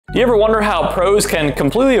Do you ever wonder how pros can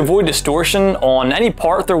completely avoid distortion on any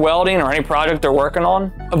part they're welding or any project they're working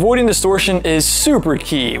on? Avoiding distortion is super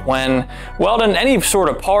key when welding any sort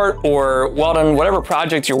of part or welding whatever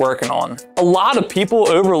project you're working on. A lot of people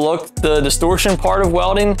overlook the distortion part of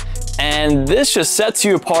welding, and this just sets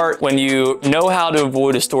you apart when you know how to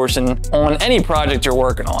avoid distortion on any project you're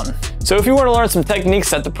working on. So if you want to learn some techniques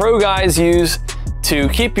that the pro guys use to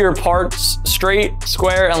keep your parts straight,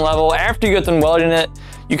 square, and level after you get done welding it,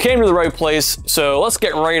 you came to the right place, so let's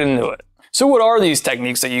get right into it. So what are these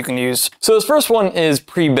techniques that you can use? So this first one is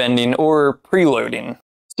pre-bending or preloading.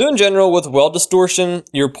 So in general, with weld distortion,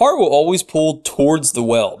 your part will always pull towards the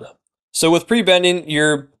weld. So with pre-bending,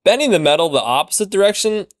 you're bending the metal the opposite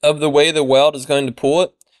direction of the way the weld is going to pull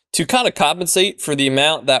it to kind of compensate for the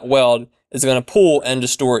amount that weld is going to pull and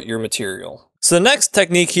distort your material. So the next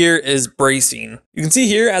technique here is bracing. You can see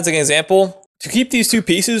here as an example, to keep these two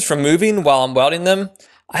pieces from moving while I'm welding them,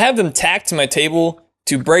 I have them tacked to my table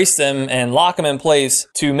to brace them and lock them in place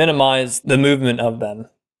to minimize the movement of them.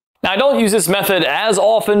 Now I don't use this method as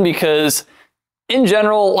often because in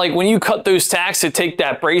general, like when you cut those tacks to take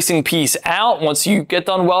that bracing piece out, once you get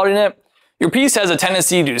done welding it, your piece has a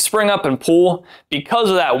tendency to spring up and pull because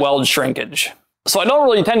of that weld shrinkage. So I don't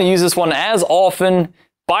really tend to use this one as often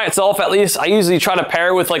by itself, at least. I usually try to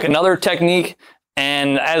pair it with like another technique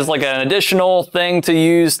and as like an additional thing to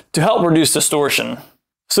use to help reduce distortion.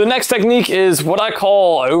 So the next technique is what I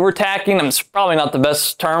call overtacking. It's probably not the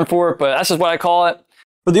best term for it, but that's just what I call it.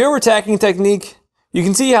 For the overtacking technique, you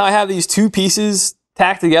can see how I have these two pieces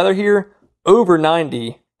tacked together here over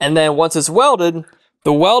 90. And then once it's welded,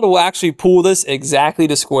 the weld will actually pull this exactly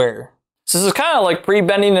to square. So this is kind of like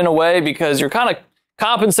pre-bending in a way because you're kind of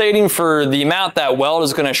compensating for the amount that weld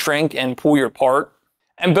is going to shrink and pull your part.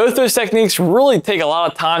 And both those techniques really take a lot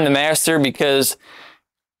of time to master because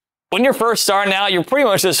when you're first starting out, you're pretty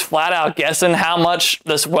much just flat out guessing how much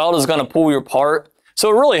this weld is going to pull your part. So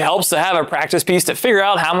it really helps to have a practice piece to figure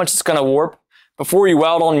out how much it's going to warp before you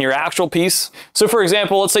weld on your actual piece. So for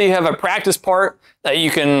example, let's say you have a practice part that you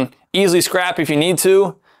can easily scrap if you need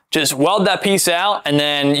to. Just weld that piece out and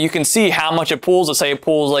then you can see how much it pulls. Let's say it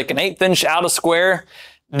pulls like an 1/8 inch out of square.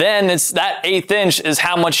 Then it's that 1/8 inch is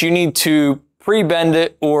how much you need to pre-bend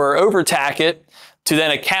it or overtack it to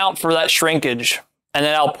then account for that shrinkage. And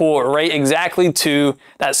then I'll pull it right exactly to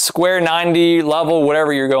that square 90 level,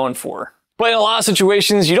 whatever you're going for. But in a lot of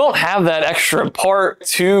situations, you don't have that extra part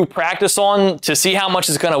to practice on to see how much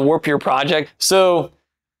it's going to warp your project. So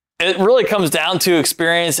it really comes down to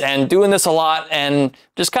experience and doing this a lot and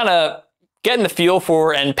just kind of getting the feel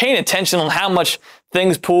for and paying attention on how much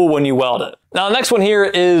things pull when you weld it. Now the next one here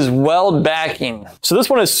is weld backing. So this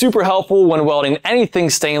one is super helpful when welding anything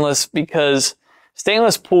stainless because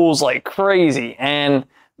stainless pulls like crazy, and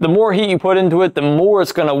the more heat you put into it, the more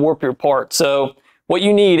it's going to warp your part. So what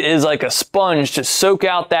you need is like a sponge to soak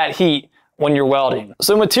out that heat when you're welding.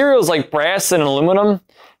 So materials like brass and aluminum,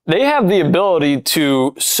 they have the ability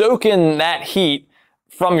to soak in that heat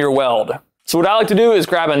from your weld. So what I like to do is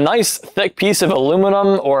grab a nice thick piece of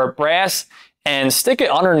aluminum or brass and stick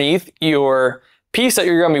it underneath your piece that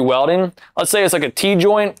you're going to be welding. Let's say it's like a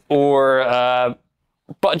T-joint or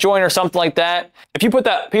butt joint or something like that. If you put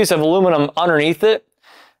that piece of aluminum underneath it,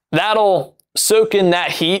 that'll soak in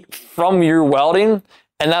that heat from your welding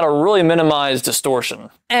and that'll really minimize distortion.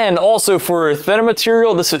 And also for thinner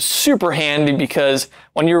material, this is super handy because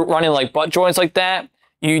when you're running like butt joints like that,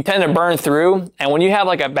 you tend to burn through. And when you have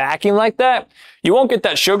like a backing like that, you won't get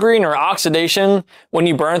that sugaring or oxidation when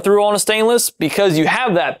you burn through on a stainless because you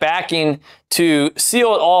have that backing to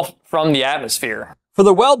seal it off from the atmosphere. For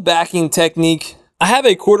the weld backing technique, I have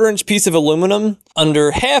a 1/4 inch piece of aluminum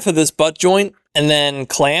under half of this butt joint and then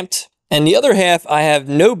clamped, and the other half I have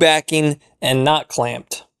no backing and not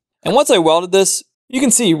clamped. And once I welded this, you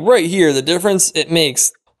can see right here the difference it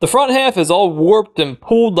makes. The front half is all warped and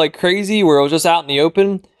pulled like crazy where it was just out in the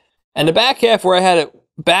open, and the back half where I had it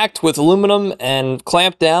backed with aluminum and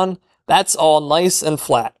clamped down, that's all nice and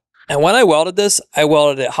flat. And when I welded this, I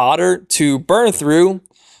welded it hotter to burn through.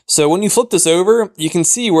 So when you flip this over, you can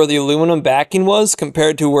see where the aluminum backing was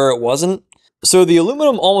compared to where it wasn't. So the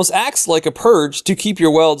aluminum almost acts like a purge to keep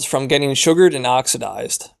your welds from getting sugared and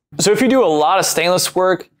oxidized. So if you do a lot of stainless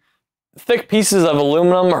work, thick pieces of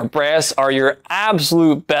aluminum or brass are your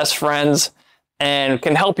absolute best friends and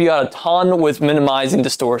can help you out a ton with minimizing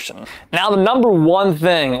distortion. Now the number one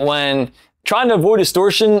thing when trying to avoid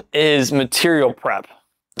distortion is material prep.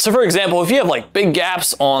 So for example, if you have like big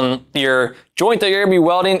gaps on your joint that you're gonna be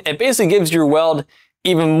welding, it basically gives your weld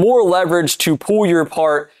even more leverage to pull your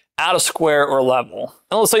part out of square or level.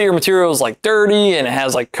 And let's say your material is like dirty and it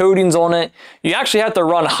has like coatings on it. You actually have to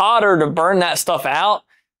run hotter to burn that stuff out.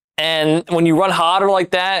 And when you run hotter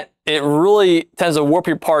like that, it really tends to warp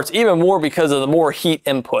your parts even more because of the more heat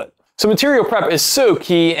input. So material prep is so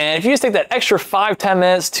key, and if you just take that extra 5-10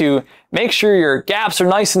 minutes to make sure your gaps are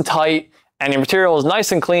nice and tight and your material is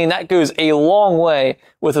nice and clean, that goes a long way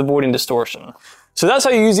with avoiding distortion. So that's how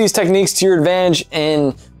you use these techniques to your advantage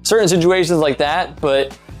in certain situations like that,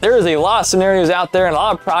 but there is a lot of scenarios out there and a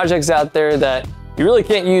lot of projects out there that you really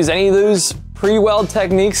can't use any of those pre-weld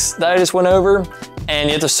techniques that I just went over, and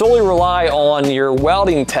you have to solely rely on your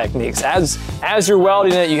welding techniques. As you're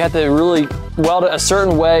welding it, you have to really weld it a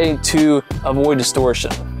certain way to avoid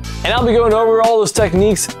distortion. And I'll be going over all those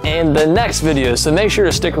techniques in the next video, so make sure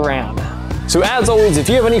to stick around. So as always, if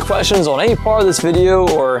you have any questions on any part of this video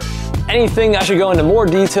or anything I should go into more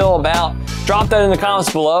detail about, drop that in the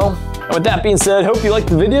comments below. And with that being said, hope you liked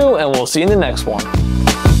the video, and we'll see you in the next one.